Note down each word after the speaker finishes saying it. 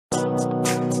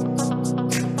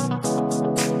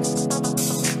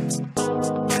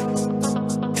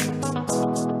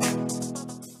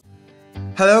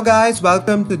Hello guys,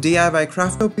 welcome to DIY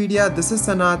Craftopedia. This is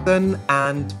Sanatan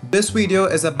and this video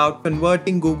is about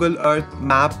converting Google Earth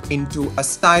map into a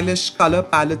stylish color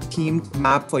palette themed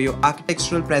map for your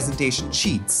architectural presentation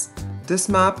sheets. This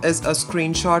map is a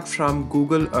screenshot from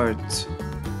Google Earth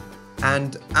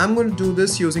and I'm going to do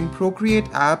this using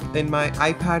Procreate app in my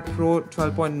iPad Pro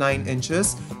 12.9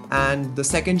 inches and the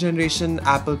second generation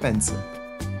Apple Pencil.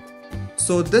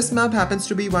 So this map happens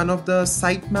to be one of the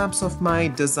site maps of my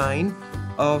design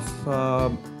of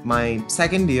my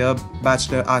second year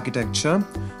bachelor architecture,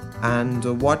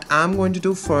 and what I'm going to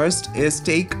do first is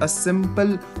take a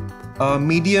simple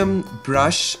medium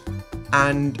brush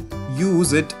and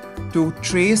use it to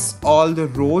trace all the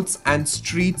roads and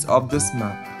streets of this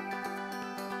map.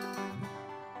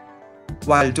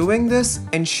 While doing this,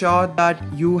 ensure that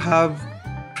you have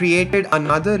created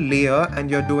another layer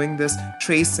and you're doing this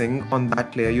tracing on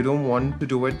that layer. You don't want to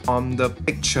do it on the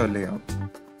picture layer.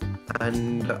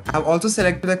 And I've also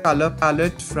selected a color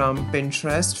palette from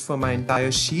Pinterest for my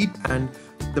entire sheet, and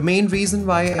the main reason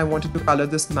why I wanted to color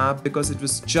this map because it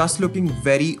was just looking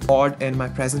very odd in my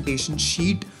presentation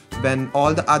sheet when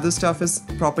all the other stuff is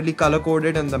properly color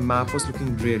coded and the map was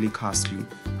looking really ghastly.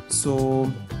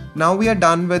 So now we are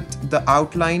done with the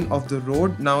outline of the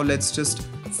road. Now let's just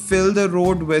fill the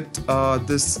road with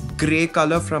this gray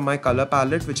color from my color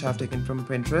palette which I've taken from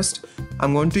Pinterest.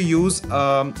 I'm going to use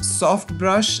a soft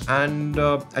brush and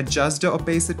adjust the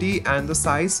opacity and the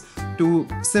size to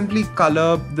simply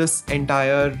color this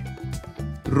entire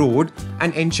road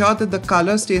and ensure that the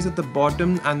color stays at the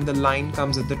bottom and the line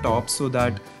comes at the top so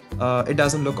that it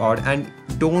doesn't look odd. And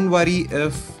don't worry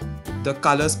if the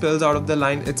color spills out of the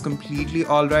line, it's completely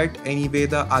alright. Anyway,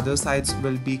 the other sides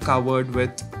will be covered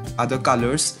with other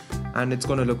colors and it's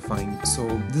gonna look fine. So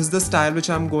this is the style which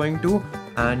I'm going to,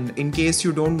 and in case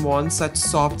you don't want such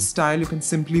soft style, you can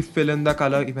simply fill in the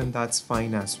color, even that's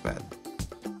fine as well.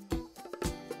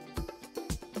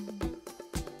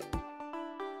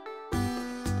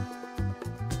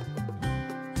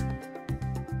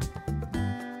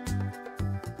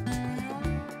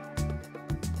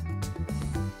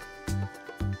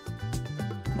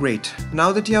 Great.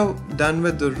 Now that you're done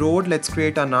with the road, let's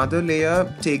create another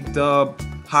layer. Take the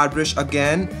hard brush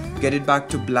again, get it back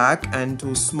to black and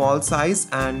to small size,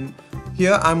 and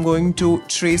here I'm going to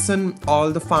trace in all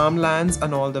the farmlands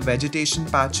and all the vegetation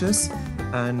patches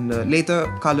and later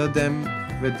color them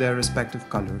with their respective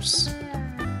colors.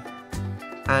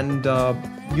 And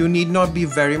you need not be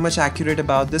very much accurate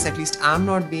about this, at least I'm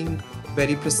not being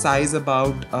very precise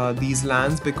about these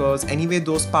lands because anyway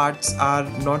those parts are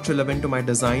not relevant to my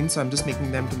design, so I'm just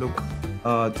making them to look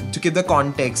to give the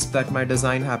context that my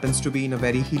design happens to be in a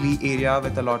very hilly area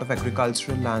with a lot of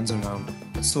agricultural lands around.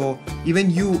 So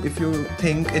even you, if you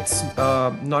think it's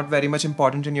not very much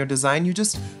important in your design, you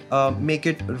just make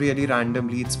it really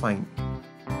randomly, it's fine.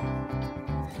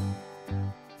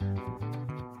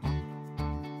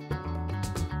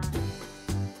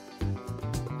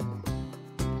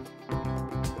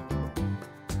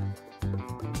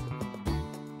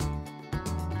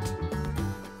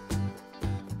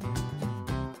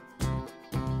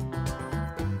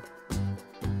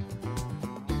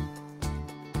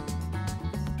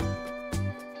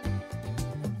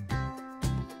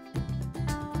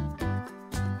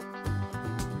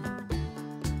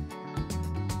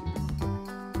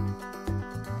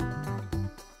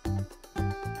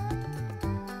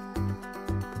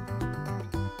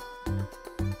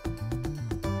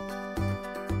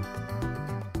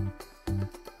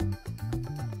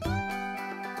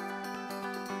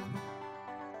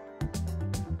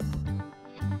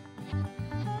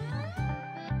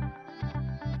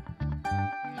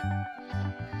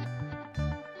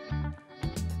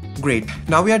 Great.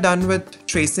 Now we are done with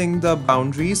tracing the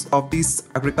boundaries of these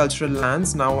agricultural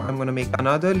lands. Now I'm going to make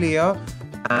another layer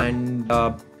and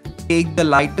take the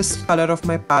lightest color of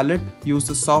my palette, use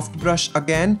the soft brush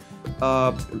again,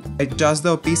 adjust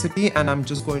the opacity, and I'm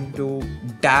just going to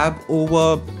dab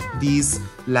over these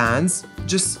lands,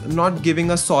 just not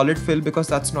giving a solid fill because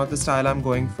that's not the style I'm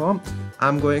going for.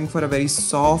 I'm going for a very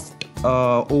soft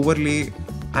overlay,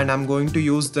 and I'm going to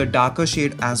use the darker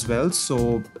shade as well.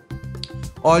 So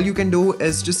all you can do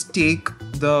is just take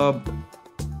the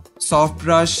soft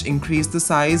brush, increase the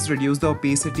size, reduce the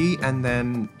opacity, and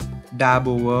then dab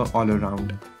over all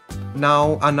around.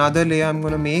 Now another layer I'm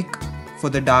going to make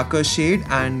for the darker shade,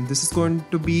 and this is going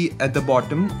to be at the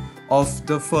bottom of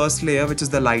the first layer, which is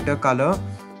the lighter color,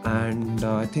 and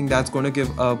I think that's going to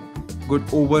give a good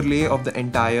overlay of the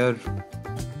entire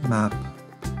map.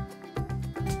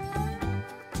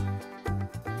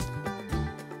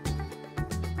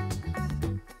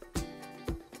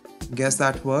 Guess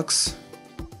that works.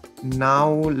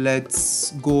 Now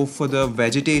let's go for the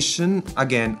vegetation.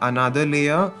 Again, another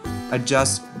layer.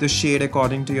 Adjust the shade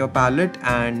according to your palette,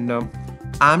 and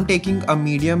I'm taking a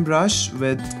medium brush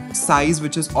with size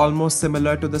which is almost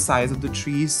similar to the size of the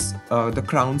trees, the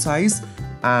crown size.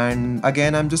 And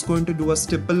again, I'm just going to do a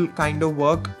stipple kind of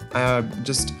work.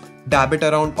 Just dab it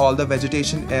around all the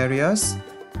vegetation areas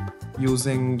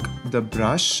using the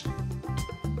brush.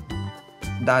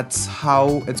 That's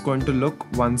how it's going to look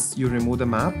once you remove the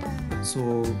map.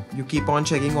 So you keep on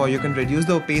checking, or you can reduce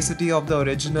the opacity of the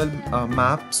original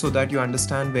map so that you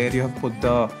understand where you have put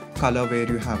the color,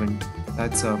 where you haven't.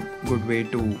 That's a good way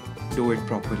to do it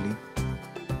properly.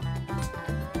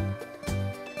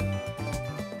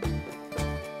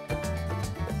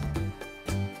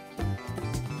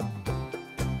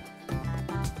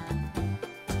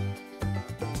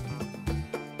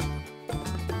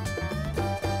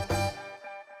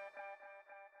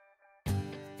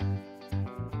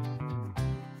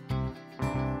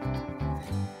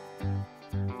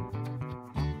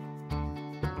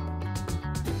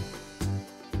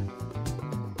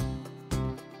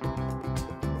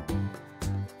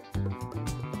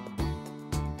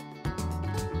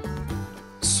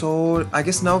 So I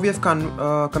guess now we have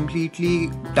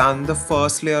completely done the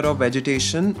first layer of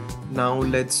vegetation. Now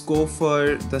let's go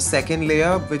for the second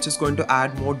layer, which is going to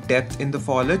add more depth in the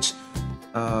foliage.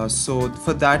 So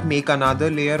for that, make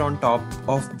another layer on top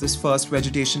of this first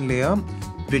vegetation layer.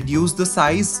 Reduce the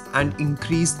size and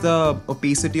increase the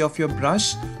opacity of your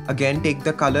brush. Again, take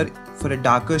the color for a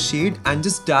darker shade and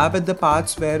just dab at the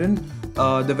parts wherein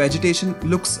the vegetation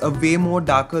looks way more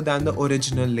darker than the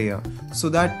original layer, so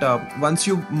that once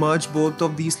you merge both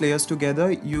of these layers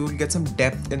together, you will get some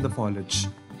depth in the foliage.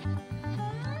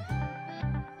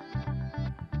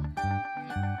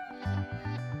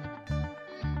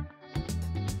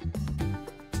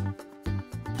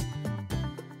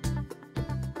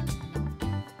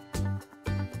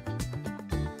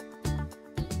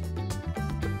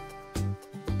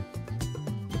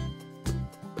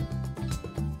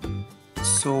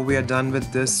 So we are done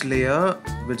with this layer.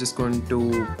 We're just going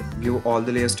to glue all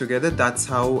the layers together. That's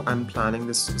how I'm planning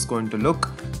this is going to look.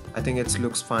 I think it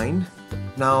looks fine.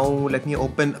 Now let me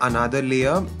open another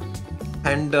layer,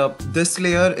 and this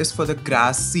layer is for the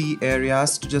grassy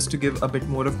areas, just to give a bit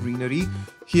more of greenery.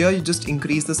 Here you just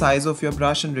increase the size of your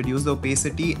brush and reduce the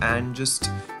opacity, and just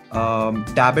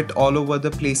dab it all over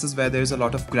the places where there's a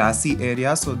lot of grassy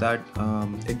area, so that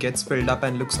it gets filled up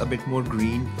and looks a bit more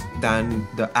green than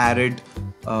the arid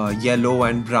yellow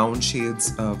and brown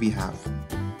shades we have.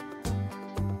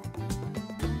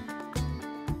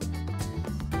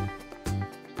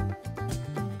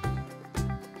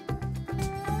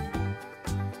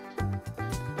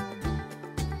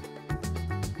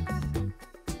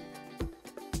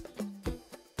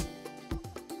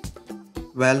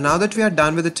 Well, now that we are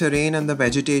done with the terrain and the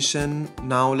vegetation,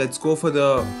 now let's go for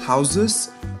the houses.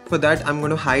 For that, I'm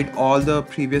going to hide all the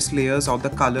previous layers of the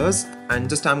colors, and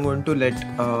just I'm going to let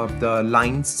the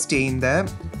lines stay in there.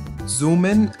 Zoom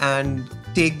in and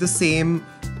take the same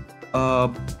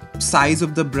size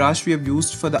of the brush we have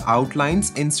used for the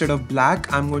outlines. Instead of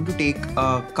black, I'm going to take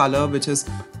a color which is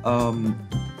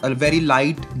a very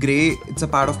light gray. It's a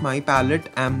part of my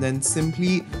palette, and then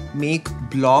simply make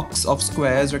blocks of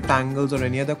squares, rectangles, or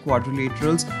any other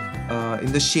quadrilaterals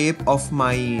in the shape of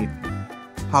my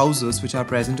houses which are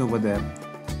present over there.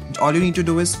 All you need to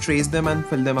do is trace them and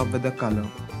fill them up with the color.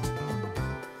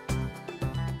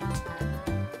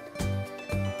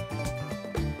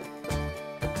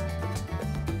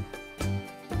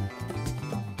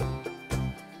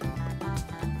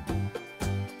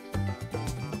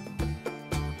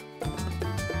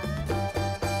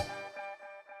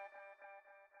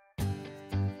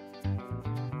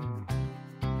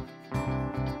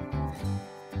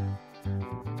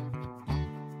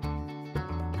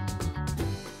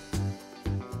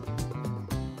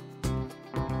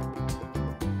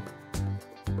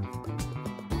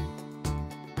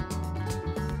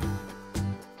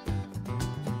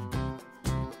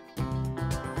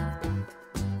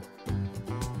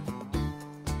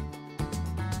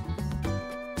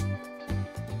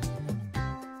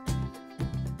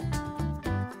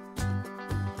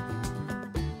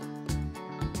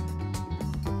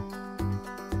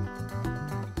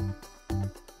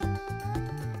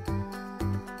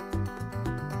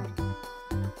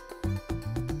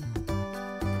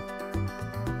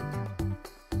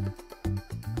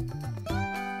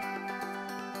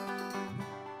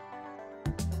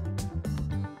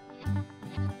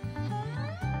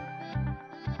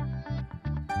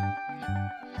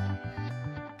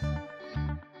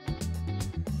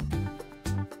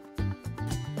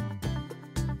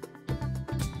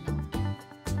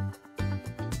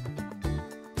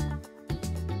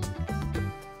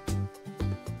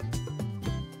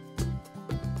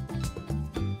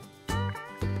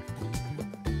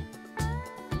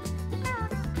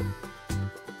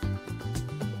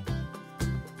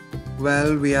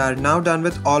 Well, we are now done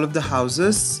with all of the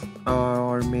houses,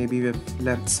 or maybe we've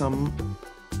left some.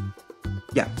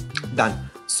 Yeah, done.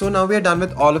 So now we are done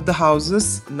with all of the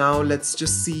houses. Now let's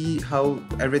just see how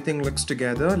everything looks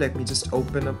together. Let me just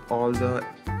open up all the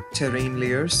terrain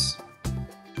layers.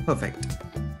 Perfect.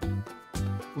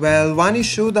 Well, one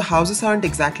issue, the houses aren't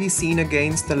exactly seen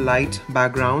against the light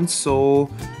background, so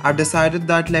I've decided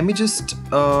that let me just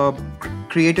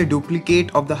create a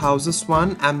duplicate of the houses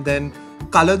one and then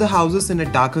color the houses in a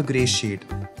darker gray shade.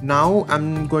 Now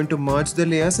I'm going to merge the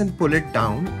layers and pull it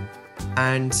down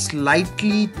and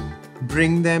slightly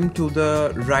bring them to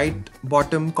the right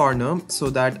bottom corner so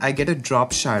that I get a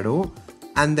drop shadow,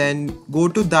 and then go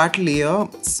to that layer,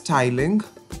 styling,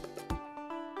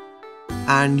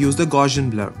 and use the Gaussian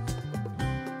blur.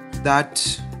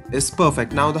 That is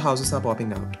perfect. Now the houses are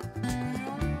popping out.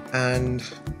 And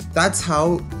that's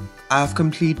how I've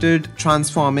completed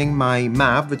transforming my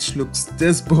map, which looks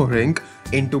this boring,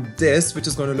 into this, which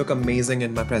is going to look amazing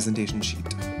in my presentation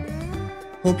sheet.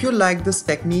 Hope you liked this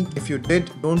technique. If you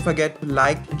did, don't forget to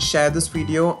like and share this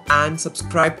video and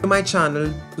subscribe to my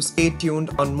channel to stay tuned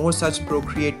on more such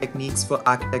Procreate techniques for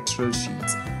architectural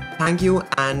sheets. Thank you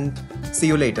and see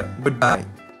you later. Goodbye.